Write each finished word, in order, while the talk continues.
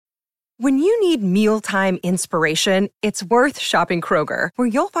When you need mealtime inspiration, it's worth shopping Kroger, where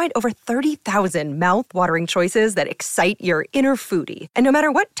you'll find over 30,000 mouth-watering choices that excite your inner foodie. And no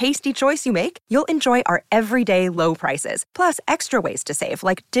matter what tasty choice you make, you'll enjoy our everyday low prices, plus extra ways to save,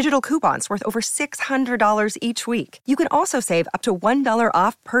 like digital coupons worth over $600 each week. You can also save up to $1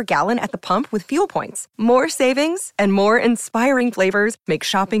 off per gallon at the pump with fuel points. More savings and more inspiring flavors make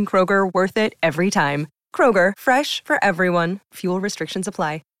shopping Kroger worth it every time. Kroger, fresh for everyone. Fuel restrictions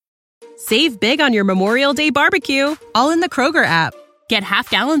apply. Save big on your Memorial Day barbecue, all in the Kroger app. Get half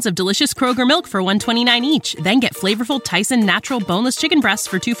gallons of delicious Kroger milk for $1.29 each. Then get flavorful Tyson natural boneless chicken breasts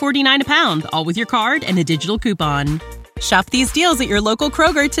for $2.49 a pound, all with your card and a digital coupon. Shop these deals at your local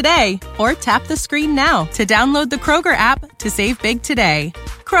Kroger today, or tap the screen now to download the Kroger app to save big today.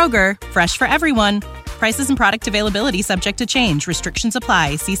 Kroger, fresh for everyone. Prices and product availability subject to change. Restrictions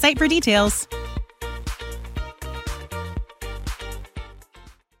apply. See site for details.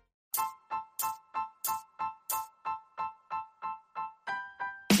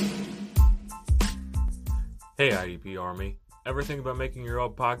 Hey IDP Army, ever think about making your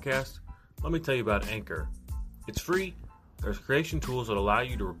own podcast? Let me tell you about Anchor. It's free. There's creation tools that allow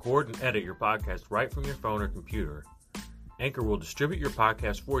you to record and edit your podcast right from your phone or computer. Anchor will distribute your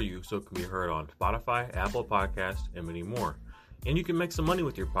podcast for you so it can be heard on Spotify, Apple Podcasts, and many more. And you can make some money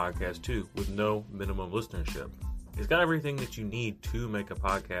with your podcast too, with no minimum listenership. It's got everything that you need to make a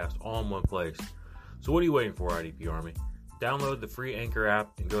podcast all in one place. So what are you waiting for, IDP Army? Download the free Anchor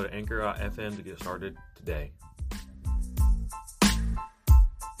app and go to anchor.fm to get started today.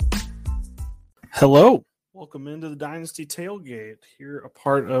 Hello. Welcome into the Dynasty Tailgate. Here, a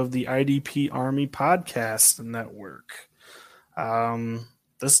part of the IDP Army Podcast Network.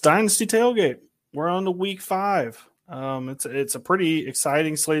 This Dynasty Tailgate, we're on to week 5. It's a pretty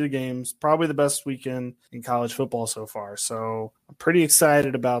exciting slate of games, probably the best weekend in college football so far. So I'm pretty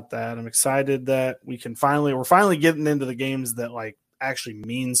excited about that. I'm excited that we're finally getting into the games that like actually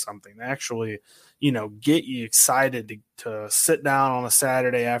mean something, actually, get you excited to sit down on a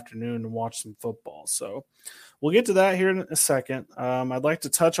Saturday afternoon and watch some football. So we'll get to that here in a second. I'd like to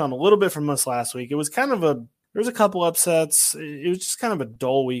touch on a little bit from this last week. It was kind of there was a couple upsets. It was just kind of a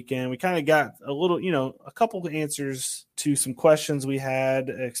dull weekend. We kind of got a little, a couple of answers to some questions we had,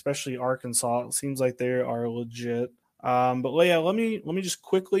 especially Arkansas. It seems like they are legit. But Leah, let me just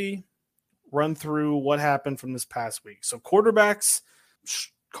quickly run through what happened from this past week. So quarterbacks,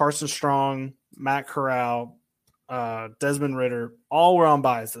 Carson Strong, Matt Corral, Desmond Ridder, all were on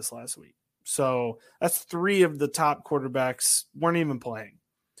buys this last week. So that's 3 of the top quarterbacks weren't even playing.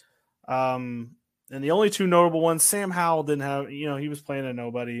 And the only 2 notable ones, Sam Howell didn't have, he was playing a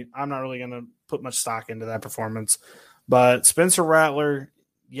nobody. I'm not really going to put much stock into that performance. But Spencer Rattler,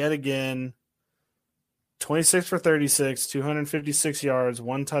 yet again, 26 for 36, 256 yards,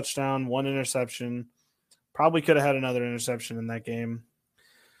 1 touchdown, 1 interception. Probably could have had another interception in that game.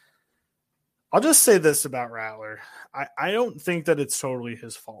 I'll just say this about Rattler. I don't think that it's totally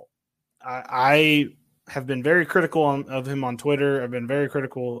his fault. I have been very critical of him on Twitter. I've been very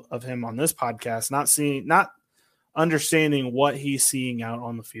critical of him on this podcast, not understanding what he's seeing out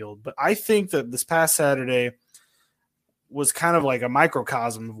on the field. But I think that this past Saturday was kind of like a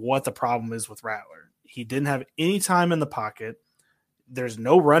microcosm of what the problem is with Rattler. He didn't have any time in the pocket. There's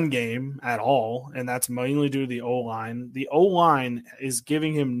no run game at all, and that's mainly due to the O-line. The O-line is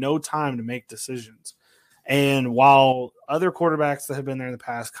giving him no time to make decisions. And while other quarterbacks that have been there in the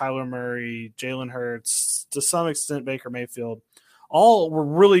past, Kyler Murray, Jalen Hurts, to some extent Baker Mayfield, all were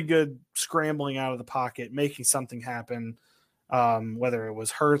really good scrambling out of the pocket, making something happen, whether it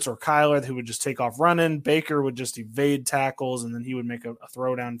was Hurts or Kyler who would just take off running. Baker would just evade tackles, and then he would make a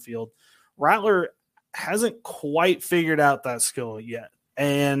throw downfield. Rattler hasn't quite figured out that skill yet.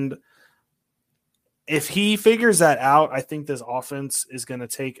 And if he figures that out, I think this offense is going to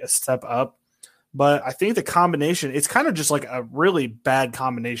take a step up. But I think the combination, it's kind of just like a really bad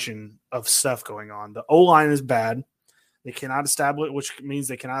combination of stuff going on. The O-line is bad. They cannot establish, which means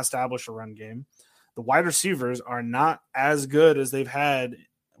they cannot establish a run game. The wide receivers are not as good as they've had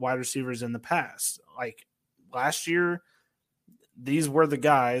wide receivers in the past. Like last year, these were the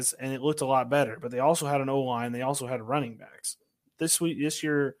guys, and it looked a lot better. But they also had an O-line. They also had running backs. This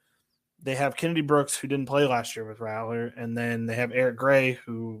year, they have Kennedy Brooks, who didn't play last year with Rattler, and then they have Eric Gray,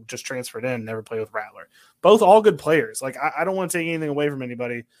 who just transferred in, never played with Rattler. Both all good players. Like, I don't want to take anything away from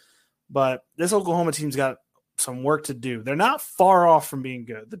anybody, but this Oklahoma team's got some work to do. They're not far off from being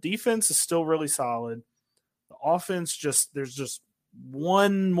good. The defense is still really solid. The offense, there's just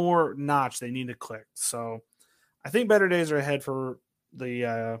one more notch they need to click. So I think better days are ahead for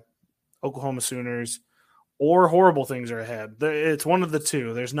the Oklahoma Sooners. or horrible things are ahead. It's one of the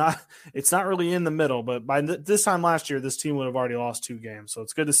two. It's not really in the middle, but by this time last year, this team would have already lost 2 games. So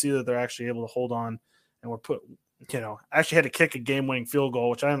it's good to see that they're actually able to hold on, and actually had to kick a game-winning field goal,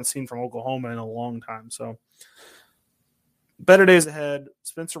 which I haven't seen from Oklahoma in a long time. So better days ahead.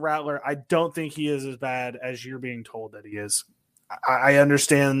 Spencer Rattler, I don't think he is as bad as you're being told that he is. I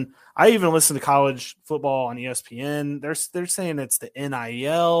understand. I even listen to college football on ESPN. They're saying it's the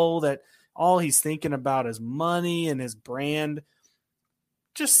NIL, that all he's thinking about is money and his brand.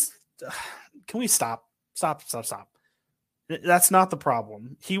 Just can we stop? Stop. That's not the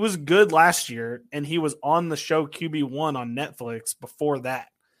problem. He was good last year, and he was on the show QB1 on Netflix before that.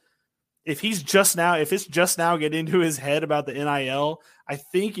 If it's just now getting into his head about the NIL, I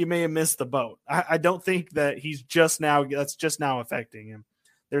think you may have missed the boat. I don't think that that's just now affecting him.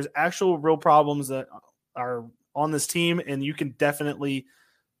 There's actual real problems that are on this team, and you can definitely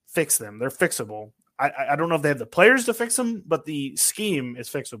fix them. They're fixable. I don't know if they have the players to fix them, but the scheme is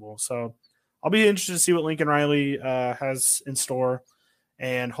fixable. So I'll be interested to see what Lincoln Riley has in store,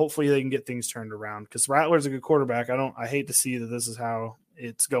 and hopefully they can get things turned around, because Rattler's a good quarterback. I hate to see that this is how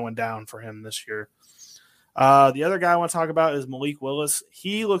it's going down for him this year. The other guy I want to talk about is Malik Willis.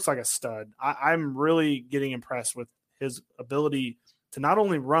 He looks like a stud. I'm really getting impressed with his ability to not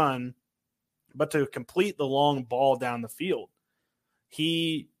only run, but to complete the long ball down the field.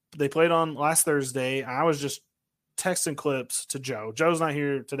 They played on last Thursday. I was just texting clips to Joe. Joe's not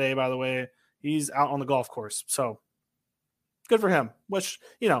here today, by the way. He's out on the golf course. So good for him. Which,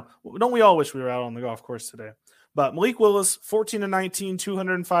 don't we all wish we were out on the golf course today? But Malik Willis, 14-19,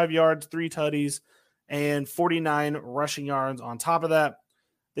 205 yards, 3 tutties, and 49 rushing yards on top of that.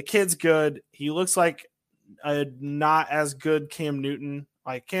 The kid's good. He looks like a not as good Cam Newton.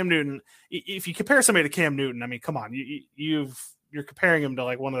 Like Cam Newton, if you compare somebody to Cam Newton, I mean, come on, you're comparing him to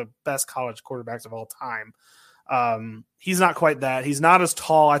like one of the best college quarterbacks of all time. He's not quite that. He's not as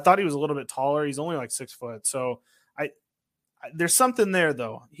tall. I thought he was a little bit taller. He's only like 6 foot. So there's something there,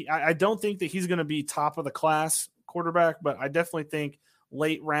 though. I don't think that he's going to be top of the class quarterback, but I definitely think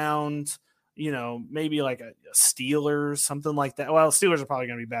late round, maybe like a Steelers, something like that. Well, Steelers are probably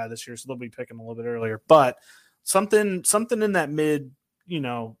going to be bad this year, so they'll be picking a little bit earlier. But something in that mid,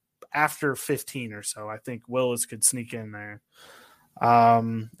 after 15 or so, I think Willis could sneak in there.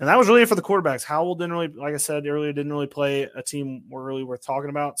 And that was really it for the quarterbacks. Howell didn't really, like I said earlier, didn't really play a team we're really worth talking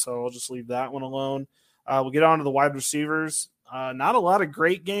about, so I'll just leave that one alone. We'll get on to the wide receivers. Not a lot of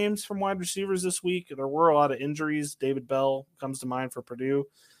great games from wide receivers this week. There were a lot of injuries. David Bell comes to mind for Purdue.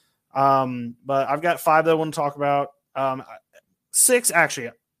 But I've got 5 that I want to talk about. 6,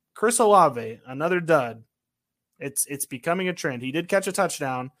 actually. Chris Olave, another dud. It's becoming a trend. He did catch a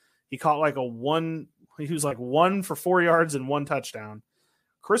touchdown. He caught he was like 1 for 4 yards and 1 touchdown.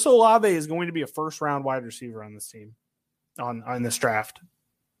 Chris Olave is going to be a first-round wide receiver on this team, on this draft.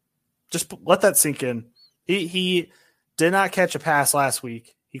 Just let that sink in. He did not catch a pass last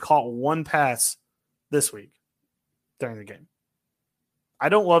week. He caught 1 pass this week during the game. I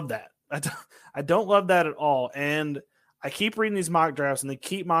don't love that. I don't love that at all. And I keep reading these mock drafts, and they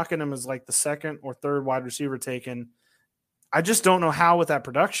keep mocking him as like the 2nd or 3rd wide receiver taken. I just don't know how with that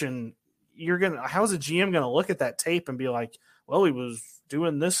production how is a GM going to look at that tape and be like, well, he was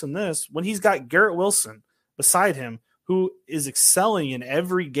doing this and this, when he's got Garrett Wilson beside him, who is excelling in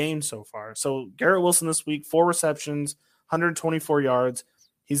every game so far. So Garrett Wilson this week, 4 receptions, 124 yards.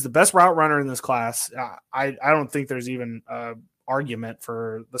 He's the best route runner in this class. I don't think there's even an argument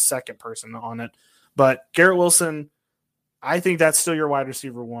for the second person on it. But Garrett Wilson, I think that's still your wide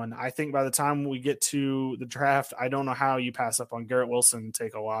receiver 1. I think by the time we get to the draft, I don't know how you pass up on Garrett Wilson and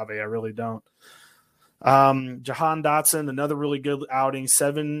take Olave. I really don't. Jahan Dotson, another really good outing,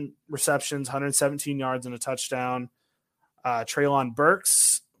 7 receptions, 117 yards and a touchdown. Treylon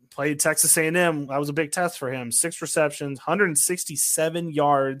Burks played Texas A&M. That was a big test for him. 6 receptions, 167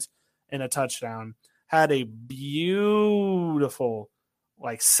 yards and a touchdown. Had a beautiful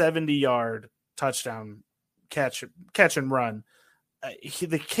 70-yard touchdown catch and run.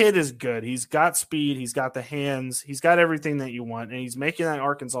 The kid is good. He's got speed. He's got the hands. He's got everything that you want, and he's making that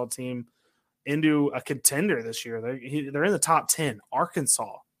Arkansas team into a contender this year. They're in the top 10.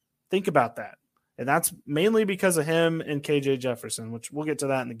 Arkansas. Think about that. And that's mainly because of him and KJ Jefferson, which we'll get to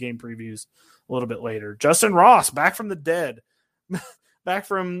that in the game previews a little bit later. Justin Ross, back from the dead, back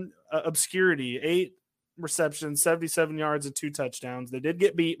from obscurity, 8 receptions, 77 yards, and 2 touchdowns. They did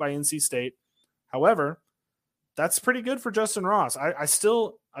get beat by NC State. However, that's pretty good for Justin Ross. I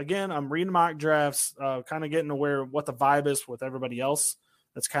still, again, I'm reading mock drafts, kind of getting aware of what the vibe is with everybody else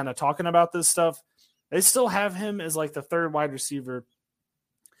that's kind of talking about this stuff. They still have him as like the 3rd wide receiver,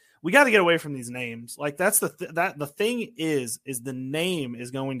 we got to get away from these names. Like that's the thing is the name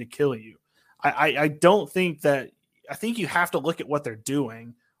is going to kill you. I don't think that. I think you have to look at what they're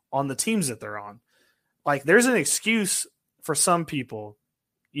doing on the teams that they're on. Like there's an excuse for some people,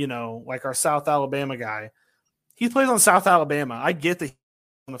 like our South Alabama guy. He plays on South Alabama. I get that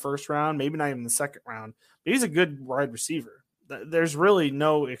in the first round, maybe not even the second round, but he's a good wide receiver. There's really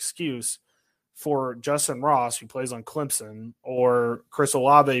no excuse for Justin Ross, who plays on Clemson, or Chris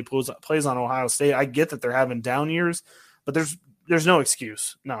Olave plays on Ohio State. I get that they're having down years, but there's no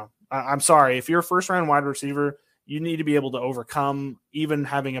excuse. No, I'm sorry. If you're a first round wide receiver, you need to be able to overcome even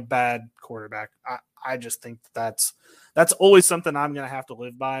having a bad quarterback. I just think that's always something I'm going to have to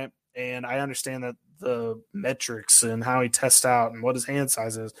live by. And I understand that the metrics and how he tests out and what his hand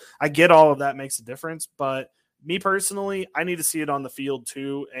size is, I get all of that makes a difference. But me personally, I need to see it on the field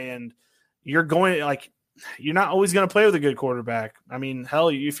too. And you're not always going to play with a good quarterback. I mean, hell,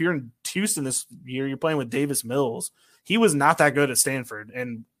 if you're in Houston this year, you're playing with Davis Mills. He was not that good at Stanford,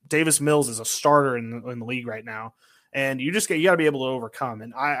 and Davis Mills is a starter in the league right now. And you got to be able to overcome.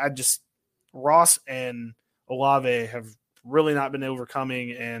 And I just Ross and Olave have really not been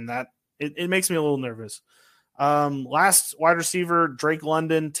overcoming, and that it makes me a little nervous. Last wide receiver, Drake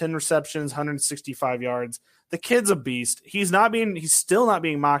London, 10 receptions, 165 yards. The kid's a beast. He's still not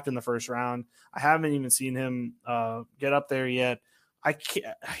being mocked in the first round. I haven't even seen him get up there yet.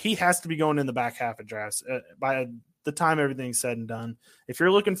 He has to be going in the back half of drafts by the time everything's said and done. If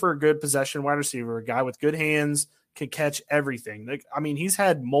you're looking for a good possession wide receiver, a guy with good hands, can catch everything. He's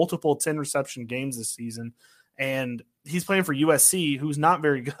had multiple 10 reception games this season, and he's playing for USC, who's not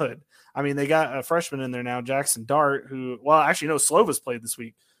very good. I mean, they got a freshman in there now, Jackson Dart, Slovis played this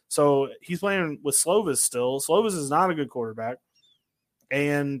week. So he's playing with Slovis still. Slovis is not a good quarterback,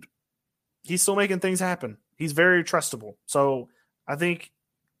 and he's still making things happen. He's very trustable. So I think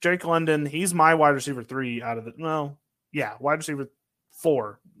Drake London, he's my wide receiver 3 out of wide receiver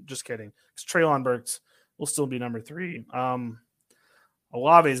 4. Just kidding. Because Treylon Burks will still be number 3. I think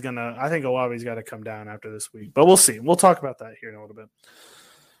Olave's got to come down after this week, but we'll see. We'll talk about that here in a little bit.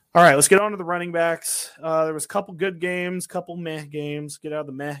 All right, let's get on to the running backs. There was a couple good games, couple meh games. Get out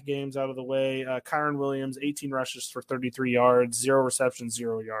the meh games out of the way. Kyron Williams, 18 rushes for 33 yards, 0 receptions,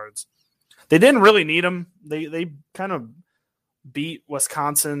 0 yards. They didn't really need him. They kind of beat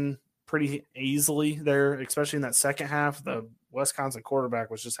Wisconsin pretty easily there, especially in that second half. The Wisconsin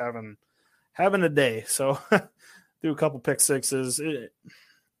quarterback was just having a day. So threw a couple pick sixes.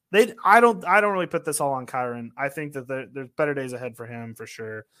 I don't really put this all on Kyron. I think that there's better days ahead for him for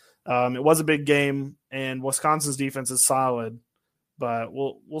sure. It was a big game, and Wisconsin's defense is solid, but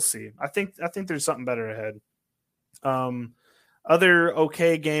we'll see. I think there's something better ahead. Other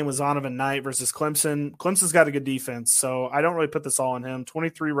okay game was Zonovan Knight versus Clemson. Clemson's got a good defense, so I don't really put this all on him.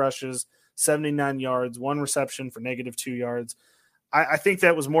 23 rushes, 79 yards, 1 reception for -2 yards. I think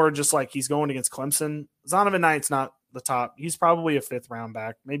that was more just like he's going against Clemson. Zonovan Knight's not the top. He's probably a 5th round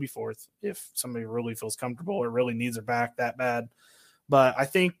back, maybe 4th, if somebody really feels comfortable or really needs her back that bad. But I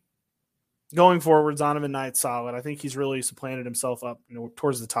think going forward, Zonovan Knight's solid. I think he's really supplanted himself up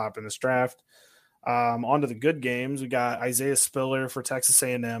towards the top in this draft. On to the good games. We got Isaiah Spiller for Texas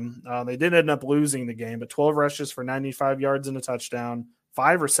A&M. They did end up losing the game, but 12 rushes for 95 yards and a touchdown,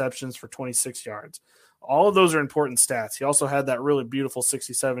 5 receptions for 26 yards. All of those are important stats. He also had that really beautiful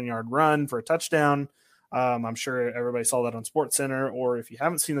 67-yard run for a touchdown. I'm sure everybody saw that on SportsCenter, or if you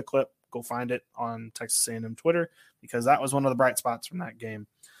haven't seen the clip, go find it on Texas A&M Twitter, because that was one of the bright spots from that game.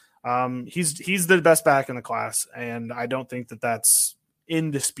 He's the best back in the class, and I don't think that that's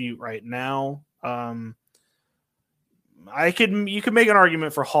in dispute right now. You could make an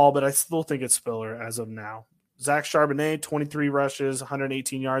argument for Hall, but I still think it's Spiller as of now. Zach Charbonnet, 23 rushes,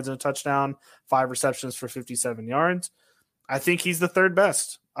 118 yards and a touchdown, 5 receptions for 57 yards. I think he's the 3rd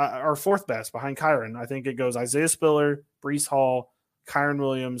best or 4th best behind Kyron. I think it goes Isaiah Spiller, Breece Hall, Kyron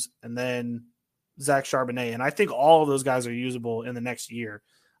Williams, and then Zach Charbonnet. And I think all of those guys are usable in the next year.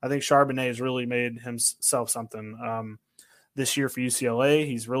 I think Charbonnet has really made himself something this year for UCLA.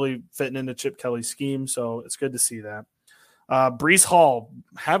 He's really fitting into Chip Kelly's scheme, so it's good to see that. Breece Hall,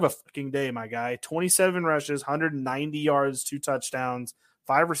 have a fucking day, my guy. 27 rushes, 190 yards, 2 touchdowns,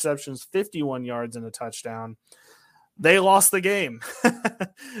 5 receptions, 51 yards, and a touchdown. They lost the game.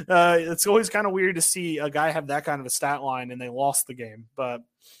 It's always kind of weird to see a guy have that kind of a stat line and they lost the game. But,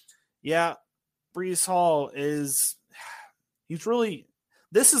 yeah, Breece Hall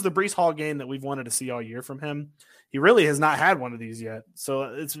this is the Breece Hall game that we've wanted to see all year from him. He really has not had one of these yet. So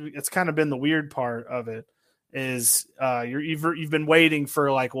it's kind of been the weird part of it. Is you've been waiting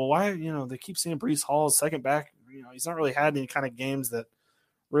for why they keep saying Breece Hall is second back. He's not really had any kind of games that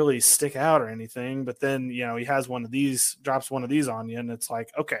really stick out or anything. But then, he has one of these, drops one of these on you, and it's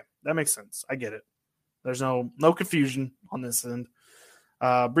like, okay, that makes sense. I get it. There's no confusion on this end.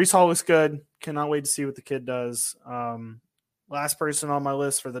 Breece Hall looks good. Cannot wait to see what the kid does. Last person on my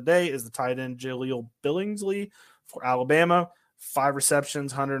list for the day is the tight end Jaleel Billingsley for Alabama. 5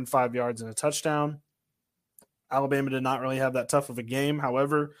 receptions, 105 yards, and a touchdown. Alabama did not really have that tough of a game.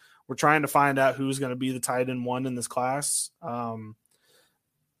 However, we're trying to find out who's going to be the tight end 1 in this class.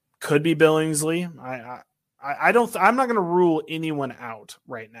 Could be Billingsley. I'm not going to rule anyone out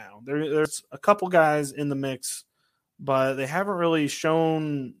right now. There's a couple guys in the mix, but they haven't really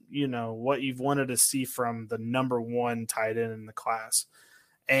shown, what you've wanted to see from the number 1 tight end in the class.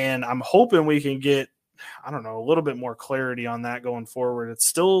 And I'm hoping we can get, a little bit more clarity on that going forward. It's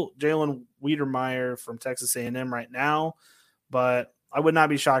still Jalen Weidermeyer from Texas A&M right now, but I would not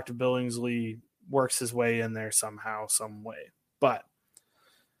be shocked if Billingsley works his way in there somehow, some way. But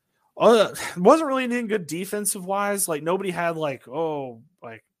it wasn't really anything good defensive-wise. Like, nobody had,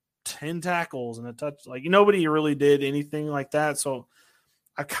 10 tackles and a touch. Like, nobody really did anything like that. So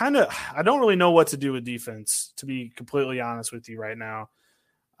I don't really know what to do with defense, to be completely honest with you right now.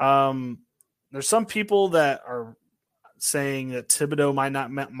 There's some people that are saying that Thibodeau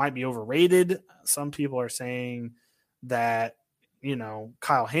might be overrated. Some people are saying that,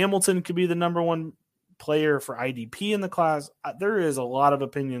 Kyle Hamilton could be the number 1 player for IDP in the class. There is a lot of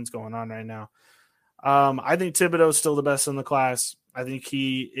opinions going on right now. I think Thibodeau is still the best in the class. I think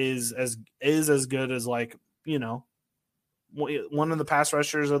he is as good as one of the pass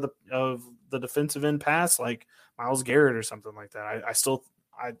rushers of the defensive end pass, like Myles Garrett or something like that.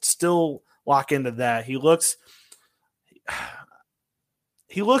 I'd still lock into that. He looks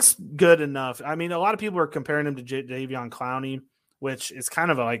good enough. I mean, a lot of people are comparing him to Jadeveon Clowney, which is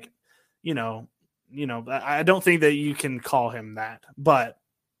kind of like, I don't think that you can call him that, but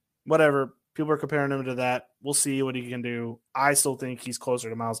whatever. People are comparing him to that. We'll see what he can do. I still think he's closer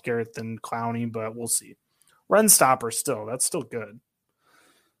to Myles Garrett than Clowney, but we'll see. Run stopper still. That's still good.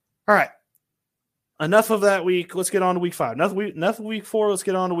 All right. Enough of that week. Let's get on to week 5. Enough of week 4. Let's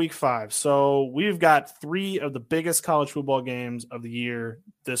get on to week 5. So we've got 3 of the biggest college football games of the year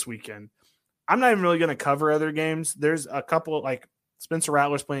this weekend. I'm not even really going to cover other games. There's a couple, like Spencer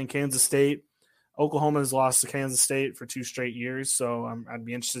Rattler's playing Kansas State. Oklahoma has lost to Kansas State for 2 straight years, so I'd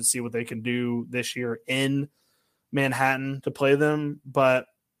be interested to see what they can do this year in Manhattan to play them. But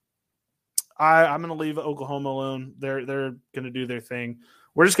I'm going to leave Oklahoma alone. They're going to do their thing.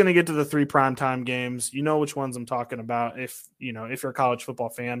 We're just going to get to the 3 primetime games. You know which ones I'm talking about if you're a college football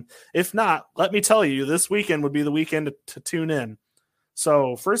fan. If not, let me tell you, this weekend would be the weekend to tune in.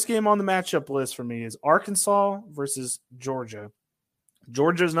 So first game on the matchup list for me is Arkansas versus Georgia.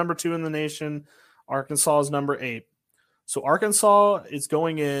 Georgia is number 2 in the nation. Arkansas is number 8. So Arkansas is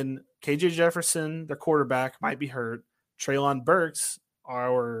going in. KJ Jefferson, their quarterback, might be hurt. Treylon Burks,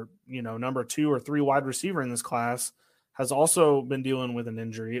 our number 2 or 3 wide receiver in this class, has also been dealing with an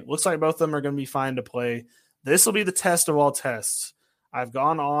injury. It looks like both of them are going to be fine to play. This will be the test of all tests. I've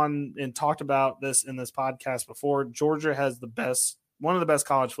gone on and talked about this in this podcast before. Georgia has one of the best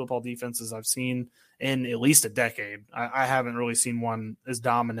college football defenses I've seen in at least a decade. I haven't really seen one as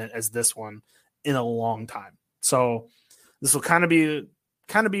dominant as this one in a long time. So this will kind of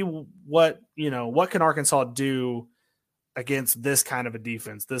be what can Arkansas do against this kind of a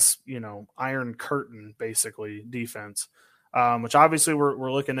defense, this, Iron Curtain basically defense, which obviously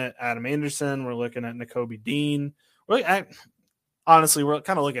we're looking at Adam Anderson. We're looking at Nakobe Dean. Honestly, we're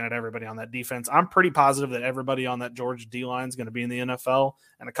kind of looking at everybody on that defense. I'm pretty positive that everybody on that Georgia D-line is going to be in the NFL,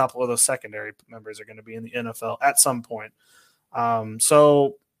 and a couple of those secondary members are going to be in the NFL at some point.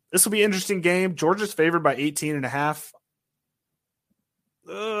 So this will be an interesting game. Georgia's favored by 18.5.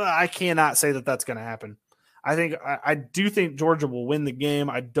 I cannot say that that's going to happen. I do think Georgia will win the game.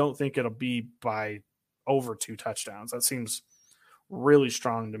 I don't think it'll be by over 2 touchdowns. That seems really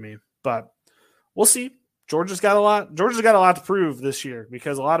strong to me, but we'll see. Georgia's got a lot to prove this year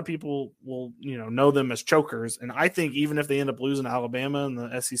because a lot of people will, know them as chokers. And I think even if they end up losing to Alabama in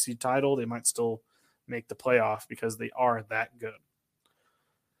the SEC title, they might still make the playoff because they are that good.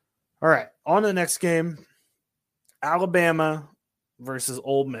 All right, on to the next game, Alabama versus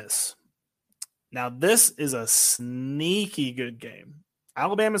Ole Miss. Now, this is a sneaky good game.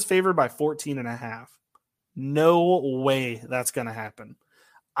 Alabama's favored by 14.5. No way that's going to happen.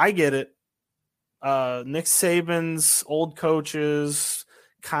 I get it. Nick Saban's old coaches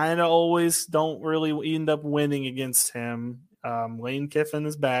kind of always don't really end up winning against him. Lane Kiffin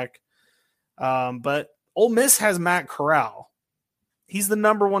is back. But Ole Miss has Matt Corral. He's the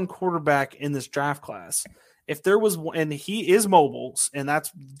number 1 quarterback in this draft class. if there was, and he is mobile, and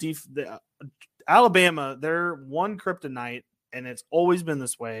that's Alabama, their one kryptonite, and it's always been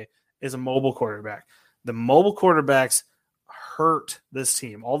this way, is a mobile quarterback. The mobile quarterbacks hurt this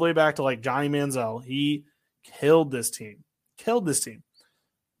team all the way back to like Johnny Manziel. He killed this team.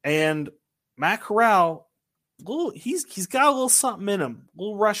 And Matt Corral, he's got a little something in him, a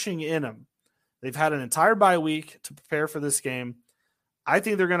little rushing in him. They've had an entire bye week to prepare for this game. I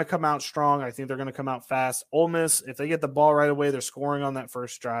think they're going to come out strong. I think they're going to come out fast. Ole Miss, if they get the ball right away, they're scoring on that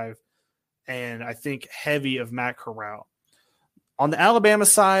first drive. And I think heavy of Matt Corral. On the Alabama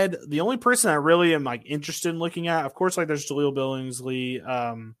side, the only person I really am like interested in looking at, of course, like there's Jaleel Billingsley,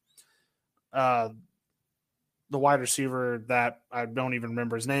 the wide receiver that I don't even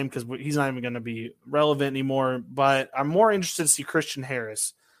remember his name because he's not even going to be relevant anymore. But I'm more interested to see Christian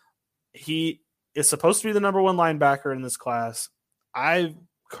Harris. He is supposed to be the number one linebacker in this class. I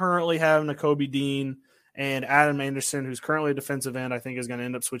currently have Nakobe Dean and Adam Anderson, who's currently a defensive end. I think is going to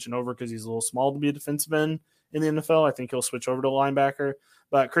end up switching over because he's a little small to be a defensive end in the NFL. I think he'll switch over to linebacker.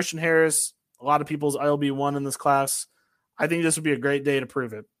 But Christian Harris, a lot of people's LB1 in this class. I think this would be a great day to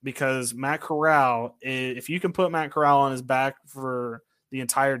prove it because Matt Corral, if you can put Matt Corral on his back for the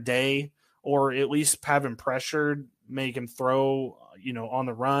entire day or at least have him pressured, make him throw, on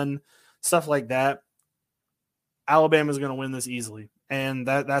the run, stuff like that, Alabama's going to win this easily. And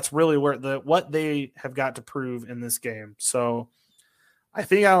that's really where what they have got to prove in this game. So I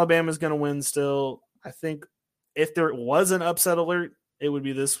think Alabama's going to win still. I think if there was an upset alert, it would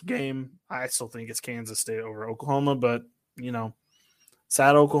be this game. I still think it's Kansas State over Oklahoma, but,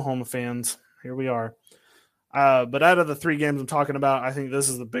 sad Oklahoma fans, here we are. But out of the three games I'm talking about, I think this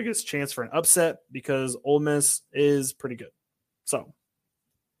is the biggest chance for an upset because Ole Miss is pretty good. So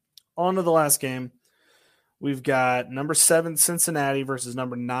on to the last game. We've got number 7 Cincinnati versus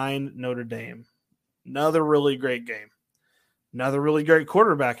number 9 Notre Dame. Another really great game. Another really great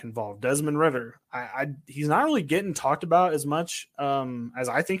quarterback involved, Desmond Ridder. He's not really getting talked about as much as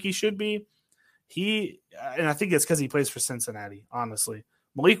I think he should be. And I think it's because he plays for Cincinnati, honestly.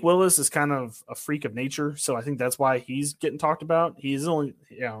 Malik Willis is kind of a freak of nature, so I think that's why he's getting talked about. He's only,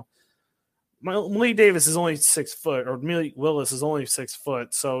 Malik Davis is only 6 foot, or Malik Willis is only 6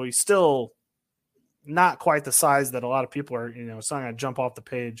 foot, so he's still not quite the size that a lot of people are, it's not going to jump off the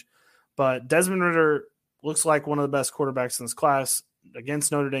page. But Desmond Ridder looks like one of the best quarterbacks in this class.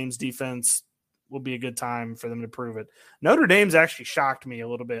 Against Notre Dame's defense will be a good time for them to prove it. Notre Dame's actually shocked me a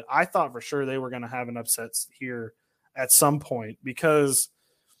little bit. I thought for sure they were going to have an upset here at some point because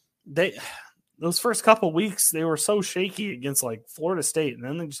those first couple weeks, they were so shaky against like Florida State, and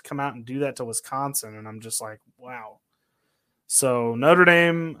then they just come out and do that to Wisconsin, and I'm just like, wow. So Notre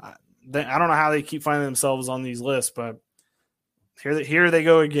Dame, I don't know how they keep finding themselves on these lists, but here they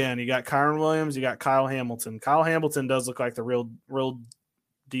go again. You got Kyron Williams, you got Kyle Hamilton. Kyle Hamilton does look like the real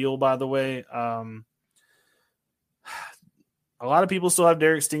deal, by the way. A lot of people still have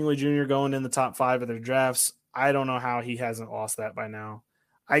Derek Stingley Jr. going in the top 5 of their drafts. I don't know how he hasn't lost that by now.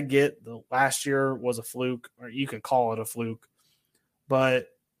 I get the last year was a fluke, or you can call it a fluke, but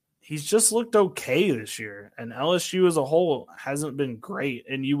he's just looked okay this year. And LSU as a whole hasn't been great.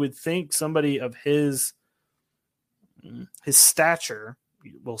 And you would think somebody of his stature,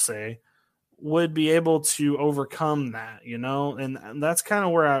 we'll say, would be able to overcome that, and that's kind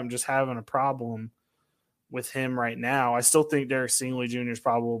of where I'm just having a problem with him right now. I still think Derek Stingley Jr. is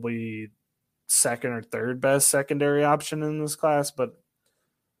probably second or third best secondary option in this class, but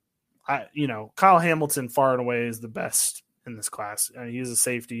Kyle Hamilton far and away is the best in this class. He's a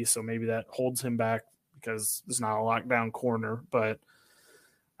safety, so maybe that holds him back because there's not a lockdown corner, but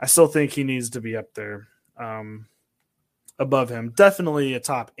I still think he needs to be up there. Above him. Definitely a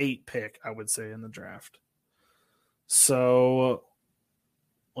top 8 pick, I would say, in the draft. So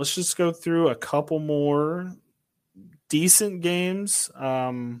let's just go through a couple more decent games.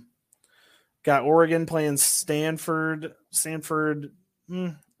 Got Oregon playing Stanford. Stanford,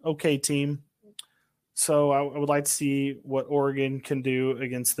 okay team. So I would like to see what Oregon can do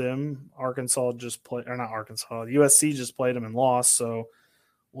against them. USC just played them and lost, so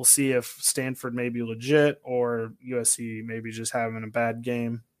we'll see if Stanford may be legit or USC maybe just having a bad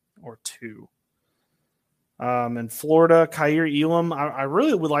game or two. In Florida, Kaiir Elam, I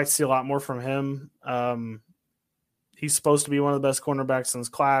really would like to see a lot more from him. He's supposed to be one of the best cornerbacks in his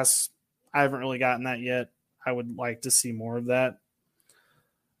class. I haven't really gotten that yet. I would like to see more of that.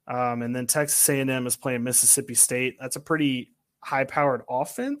 And then Texas A&M is playing Mississippi State. That's a pretty high-powered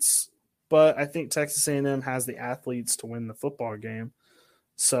offense, but I think Texas A&M has the athletes to win the football game.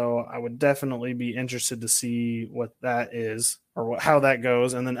 So I would definitely be interested to see what that is or how that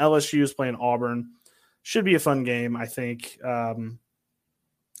goes. And then LSU is playing Auburn. should be a fun game, I think.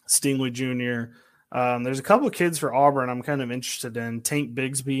 Stingley Jr. There's a couple of kids for Auburn I'm kind of interested in. Tank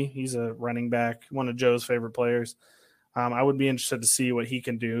Bigsby, he's a running back, one of Joe's favorite players. I would be interested to see what he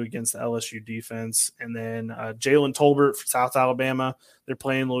can do against the LSU defense. And then Jalen Tolbert for South Alabama. They're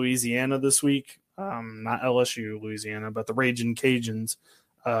playing Louisiana this week. Not LSU, Louisiana, but the Ragin' Cajuns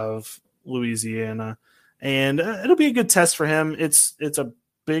of Louisiana. And it'll be a good test for him. It's a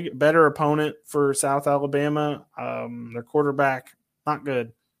better opponent for South Alabama. Their quarterback, not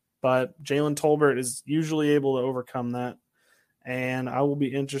good. But Jalen Tolbert is usually able to overcome that. And I will be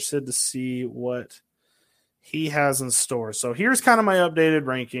interested to see what he has in store. So here's kind of my updated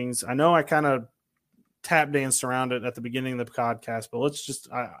rankings. I know I kind of tap danced around it at the beginning of the podcast, but let's just,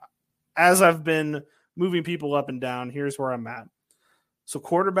 as I've been moving people up and down, here's where I'm at. So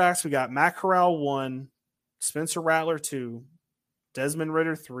quarterbacks, we got Matt Corral 1, Spencer Rattler 2, Desmond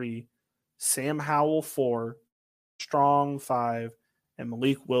Ridder 3, Sam Howell 4, Strong 5, and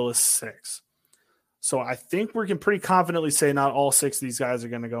Malik Willis 6. So I think we can pretty confidently say not all 6 of these guys are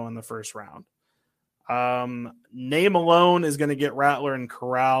going to go in the first round. Name alone is going to get Rattler and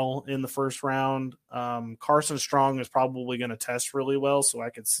Corral in the first round. Carson Strong is probably going to test really well, so I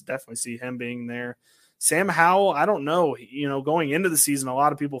could definitely see him being there. Sam Howell, I don't know. Going into the season, a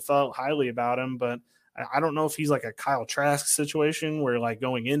lot of people felt highly about him, but I don't know if he's like a Kyle Trask situation where, like,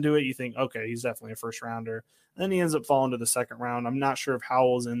 going into it, you think, okay, he's definitely a first rounder. And then he ends up falling to the second round. I'm not sure if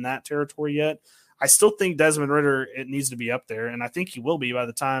Howell's in that territory yet. I still think Desmond Ridder, it needs to be up there, and I think he will be by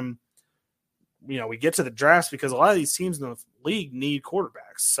the time we get to the drafts, because a lot of these teams in the league need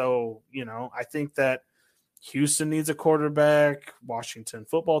quarterbacks. So, I think that Houston needs a quarterback. Washington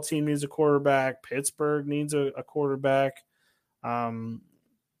football team needs a quarterback. Pittsburgh needs a quarterback.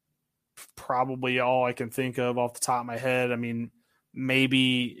 Probably all I can think of off the top of my head. I mean,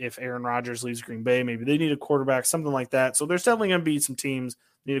 maybe if Aaron Rodgers leaves Green Bay, maybe they need a quarterback, something like that. So there's definitely going to be some teams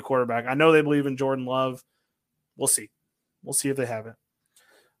that need a quarterback. I know they believe in Jordan Love. We'll see. We'll see if they have it.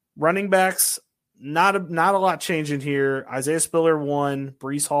 Running backs, not a lot changing here. Isaiah Spiller 1,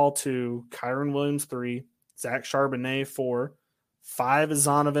 Breece Hall 2, Kyron Williams 3, Zach Charbonnet 4, 5 is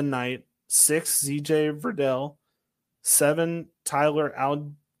Zonovan Knight, 6 ZJ Verdell, 7 Tyler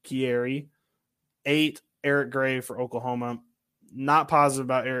Algieri, 8 Eric Gray for Oklahoma. Not positive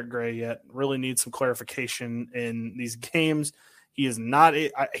about Eric Gray yet. Really needs some clarification in these games. He is not.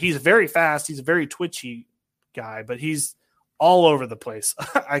 He's very fast. He's a very twitchy guy, but he's all over the place.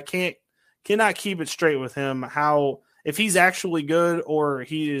 I cannot keep it straight with him. If he's actually good or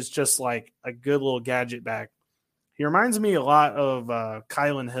he is just like a good little gadget back. He reminds me a lot of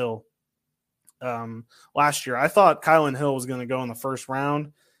Kylan Hill. Last year, I thought Kylan Hill was going to go in the first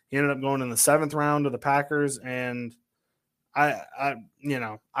round. He ended up going in the 7th round to the Packers, and I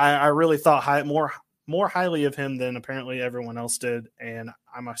really thought more highly of him than apparently everyone else did, and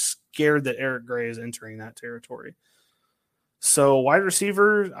I'm scared that Eric Gray is entering that territory. So wide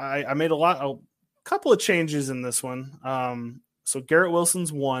receiver, I made a couple of changes in this one. So Garrett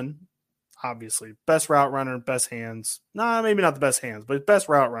Wilson's 1, obviously best route runner, best hands. Maybe not the best hands, but best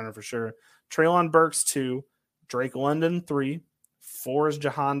route runner for sure. Treylon Burks 2, Drake London 3, 4 is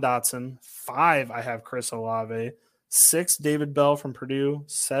Jahan Dotson, 5 I have Chris Olave, 6 David Bell from Purdue,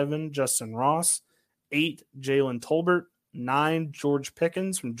 7 Justin Ross, 8 Jalen Tolbert, 9 George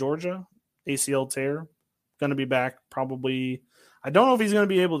Pickens from Georgia, ACL tear, going to be back probably. I don't know if he's going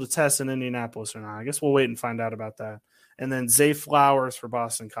to be able to test in Indianapolis or not. I guess we'll wait and find out about that. And then Zay Flowers for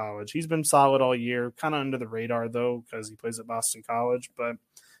Boston College. He's been solid all year, kind of under the radar though because he plays at Boston College, but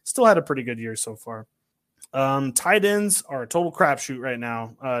still had a pretty good year so far. Tight ends are a total crapshoot right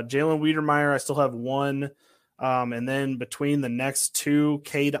now. Jalen Wiedermeyer, I still have 1. And then between the next 2,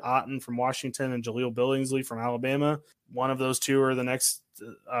 Cade Otton from Washington and Jaleel Billingsley from Alabama, one of those 2 are the next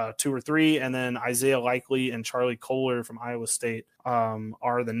 2 or 3. And then Isaiah Likely and Charlie Kohler from Iowa State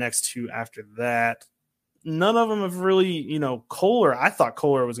are the next 2 after that. None of them have really, Kohler, I thought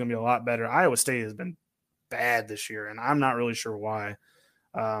Kohler was going to be a lot better. Iowa State has been bad this year, and I'm not really sure why.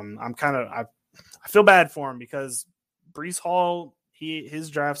 I feel bad for him because Breece Hall, his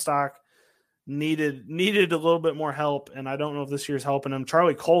draft stock needed a little bit more help, and I don't know if this year's helping him.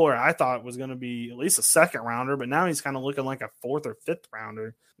 Charlie Kohler, I thought was going to be at least a 2nd rounder, but now he's kind of looking like a 4th or 5th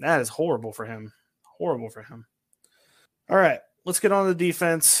rounder. That is horrible for him. Horrible for him. All right, let's get on to the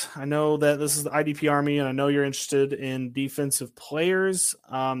defense. I know that this is the IDP Army, and I know you're interested in defensive players.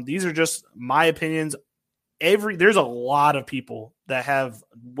 These are just my opinions. There's a lot of people that have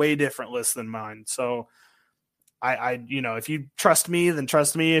way different lists than mine. So I if you trust me, then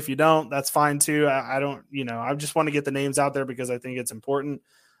trust me. If you don't, that's fine too. I don't, I just want to get the names out there because I think it's important.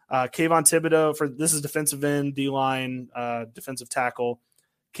 Kayvon Thibodeau, this is defensive end, D-line, defensive tackle.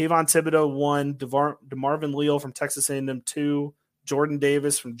 Kayvon Thibodeau 1, DeMarvin Leal from Texas A&M 2, Jordan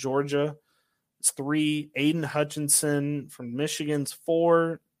Davis from Georgia 3, Aiden Hutchinson from Michigan's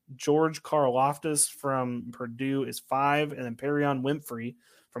 4, George Karlaftis from Purdue is 5, and then Perion Winfrey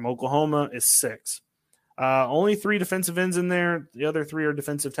from Oklahoma is 6. Only 3 defensive ends in there. The other 3 are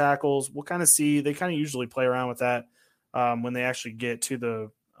defensive tackles. We'll kind of see. They kind of usually play around with that when they actually get to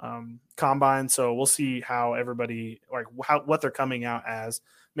the combine. So we'll see how everybody, what they're coming out as.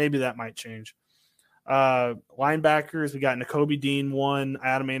 Maybe that might change. Linebackers, we got Nakobe Dean 1,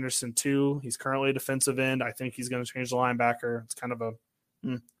 Adam Anderson 2. He's currently a defensive end. I think he's going to change the linebacker. It's kind of a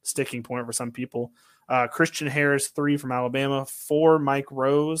sticking point for some people. Christian Harris 3 from Alabama, 4 Mike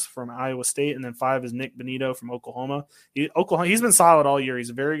Rose from Iowa State, and then 5 is Nick Benito from Oklahoma. He's been solid all year. He's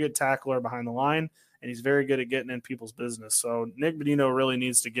a very good tackler behind the line, and he's very good at getting in people's business. So Nick Benito really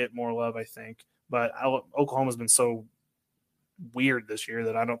needs to get more love, I think. But Oklahoma's been so weird this year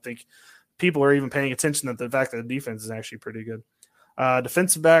that I don't think people are even paying attention to the fact that the defense is actually pretty good.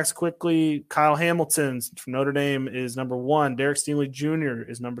 Defensive backs quickly. Kyle Hamilton from Notre Dame is number 1. Derek Stingley Jr.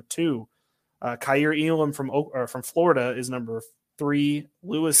 is number 2. Kyer Elam from Florida is number 3.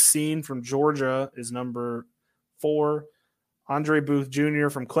 Lewis Seen from Georgia is number 4. Andre Booth Jr.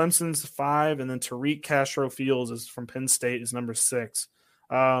 from Clemson's 5, and then Tariq Castro Fields is from Penn State is number 6.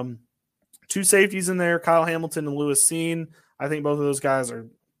 2 safeties in there, Kyle Hamilton and Lewis Seen. I think both of those guys are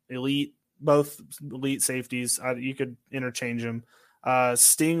elite, both elite safeties. You could interchange them.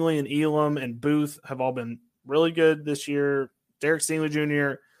 Stingley and Elam and Booth have all been really good this year. Derek Stingley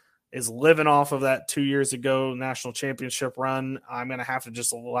Jr. is living off of that 2 years ago national championship run. I'm going to have to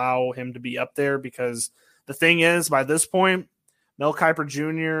just allow him to be up there because the thing is, by this point, Mel Kiper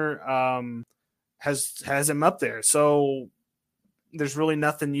Jr. Has him up there. So there's really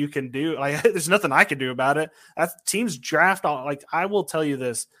nothing you can do. There's nothing I can do about it. Teams draft. I will tell you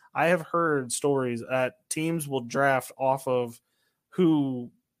this. I have heard stories that teams will draft off of who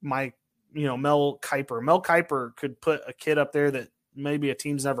Mel Kiper. Mel Kiper could put a kid up there that maybe a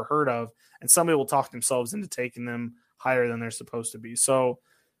team's never heard of, and somebody will talk themselves into taking them higher than they're supposed to be. So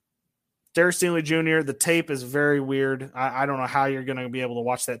Derek Stingley Jr., the tape is very weird. I don't know how you're going to be able to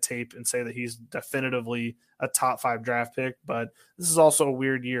watch that tape and say that he's definitively a top 5 draft pick, but this is also a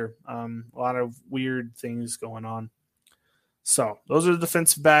weird year. A lot of weird things going on. So those are the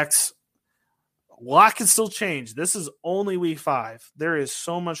defensive backs. A lot can still change. This is only week 5. There is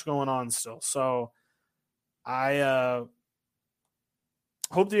so much going on still. So I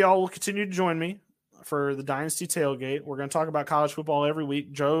hope that y'all will continue to join me for the Dynasty Tailgate. We're going to talk about college football every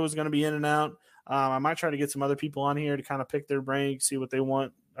week. Joe's going to be in and out. I might try to get some other people on here to kind of pick their brain, see what they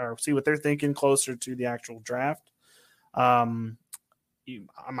want or see what they're thinking closer to the actual draft.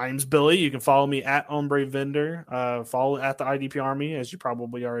 My name's Billy. You can follow me at Ombre Vendor. Follow at the IDP Army, as you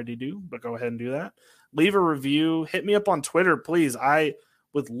probably already do, but go ahead and do that. Leave a review. Hit me up on Twitter, please. I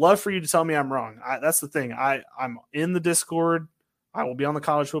would love for you to tell me I'm wrong. That's the thing. I'm in the Discord. I will be on the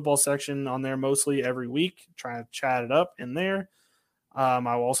college football section on there mostly every week, trying to chat it up in there. I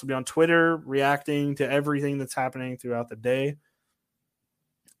will also be on Twitter reacting to everything that's happening throughout the day.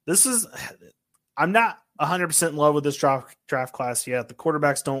 I'm not 100% in love with this draft class yet. The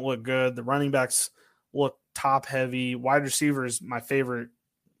quarterbacks don't look good. The running backs look top heavy. Wide receiver is my favorite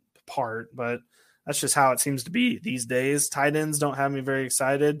part, but that's just how it seems to be these days. Tight ends don't have me very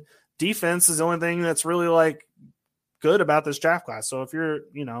excited. Defense is the only thing that's really good about this draft class. So if you're,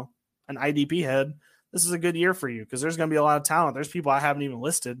 an IDP head, this is a good year for you because there's going to be a lot of talent. There's people I haven't even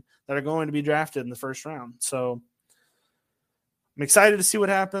listed that are going to be drafted in the first round. So I'm excited to see what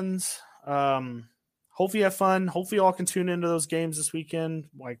happens. Hopefully you have fun. Hopefully you all can tune into those games this weekend.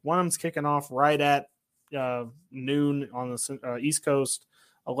 One of them's kicking off right at noon on the East Coast,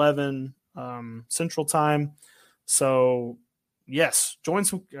 11 Central Time. So yes,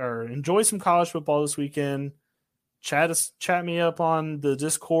 enjoy some college football this weekend. Chat me up on the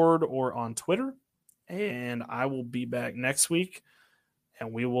Discord or on Twitter, and I will be back next week,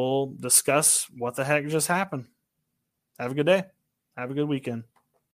 and we will discuss what the heck just happened. Have a good day. Have a good weekend.